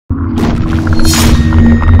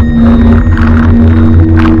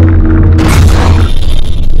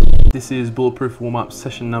is Bulletproof warm-up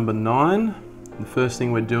session number 9. The first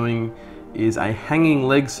thing we're doing is a hanging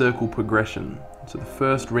leg circle progression. So the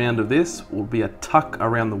first round of this will be a tuck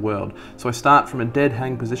around the world. So I start from a dead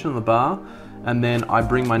hang position on the bar, and then I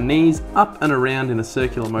bring my knees up and around in a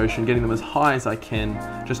circular motion, getting them as high as I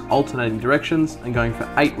can, just alternating directions and going for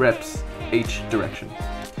 8 reps each direction.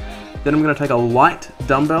 Then I'm going to take a light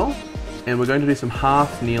dumbbell and we're going to do some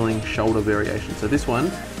half kneeling shoulder variations. So this one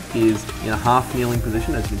is in a half kneeling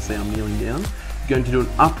position. As you can see, I'm kneeling down. I'm going to do an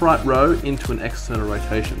upright row into an external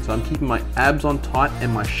rotation. So I'm keeping my abs on tight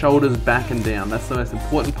and my shoulders back and down. That's the most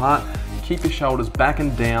important part. Keep your shoulders back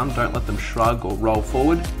and down. Don't let them shrug or roll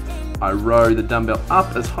forward. I row the dumbbell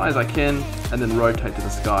up as high as I can and then rotate to the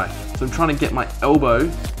sky. So I'm trying to get my elbow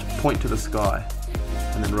to point to the sky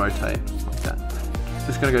and then rotate like that.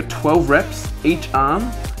 Just going to go 12 reps each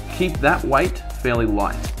arm. Keep that weight fairly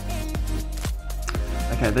light.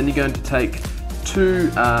 Okay, then you're going to take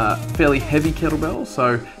 2 fairly heavy kettlebells.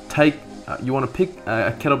 So you want to pick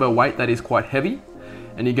a kettlebell weight that is quite heavy,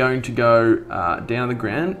 and you're going to go down on the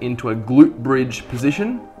ground into a glute bridge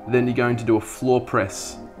position. Then you're going to do a floor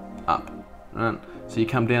press up. Right? So you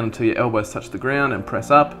come down until your elbows touch the ground and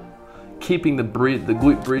press up, keeping the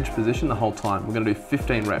glute bridge position the whole time. We're going to do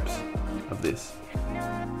 15 reps of this.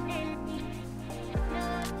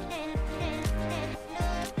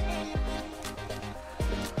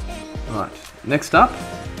 Right, next up,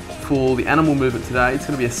 for the animal movement today, it's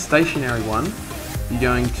going to be a stationary one. You're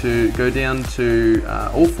going to go down to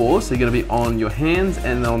all fours, so you're going to be on your hands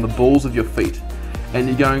and on the balls of your feet. And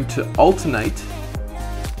you're going to alternate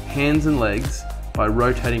hands and legs by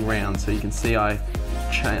rotating round. So you can see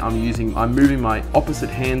I'm moving my opposite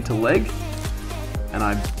hand to leg, and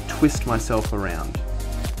I twist myself around.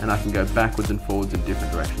 And I can go backwards and forwards in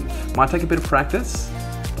different directions. Might take a bit of practice,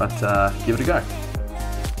 but give it a go.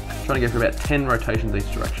 Trying to go for about 10 rotations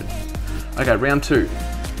each direction. Okay, round 2.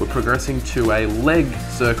 We're progressing to a leg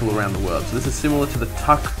circle around the world. So this is similar to the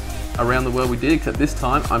tuck around the world we did, except this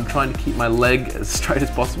time I'm trying to keep my leg as straight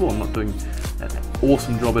as possible. I'm not doing an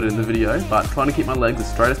awesome job at it in the video, but trying to keep my legs as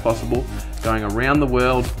straight as possible, going around the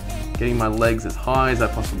world, getting my legs as high as I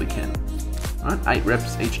possibly can. All right, 8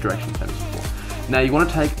 reps each direction, same as before. Now you want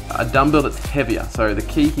to take a dumbbell that's heavier. So the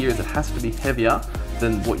key here is it has to be heavier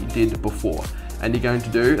than what you did before. And you're going to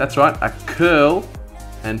do, that's right, a curl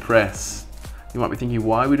and press. You might be thinking,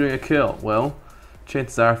 why are we doing a curl? Well,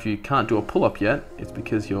 chances are if you can't do a pull-up yet, it's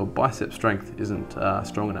because your bicep strength isn't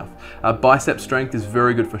strong enough. Bicep strength is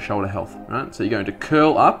very good for shoulder health, right? So you're going to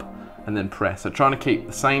curl up and then press. So trying to keep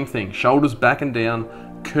the same thing, shoulders back and down,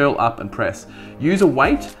 curl up and press. Use a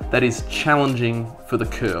weight that is challenging for the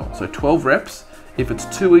curl. So 12 reps. If it's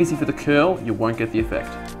too easy for the curl, you won't get the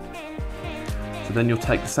effect. So then you'll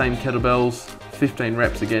take the same kettlebells, 15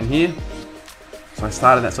 reps again here. So I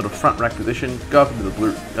start in that sort of front rack position, go up into the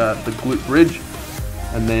glute bridge,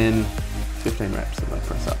 and then 15 reps and I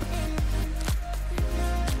press up.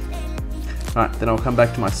 All right, then I'll come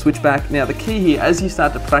back to my switchback. Now the key here, as you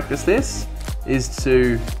start to practice this, is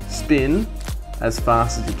to spin as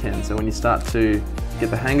fast as you can. So when you start to get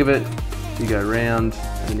the hang of it, you go around,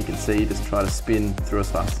 and then you can see, just try to spin through as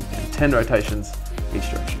fast as you can. 10 rotations each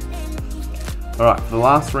direction. All right, for the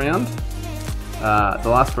last round, the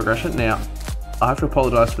last progression. Now, I have to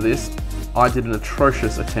apologize for this. I did an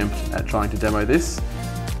atrocious attempt at trying to demo this.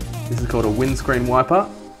 This is called a windscreen wiper.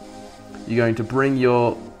 You're going to bring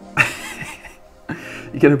your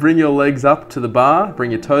legs up to the bar, bring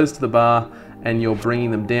your toes to the bar, and you're bringing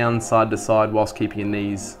them down side to side whilst keeping your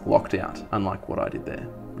knees locked out, unlike what I did there.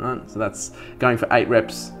 Right? So that's going for 8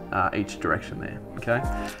 reps each direction there. Okay.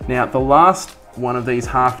 Now the last one of these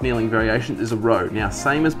half kneeling variations is a row. Now,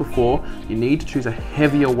 same as before, you need to choose a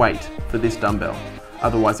heavier weight for this dumbbell,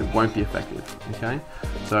 otherwise it won't be effective, okay?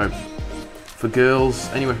 So for girls,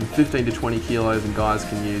 anywhere from 15 to 20 kilos, and guys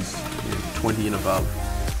can use 20 and above.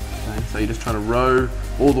 Okay? So you're just trying to row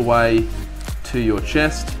all the way to your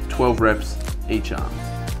chest, 12 reps each arm.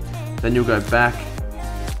 Then you'll go back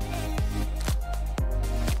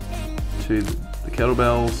to the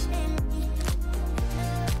kettlebells,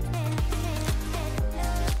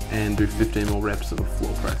 and do 15 more reps of a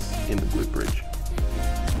floor press in the glute bridge.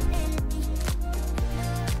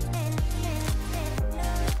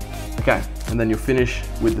 Okay, and then you'll finish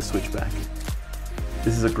with the switchback.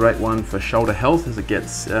 This is a great one for shoulder health as it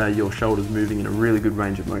gets your shoulders moving in a really good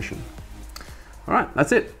range of motion. All right,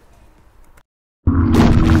 that's it.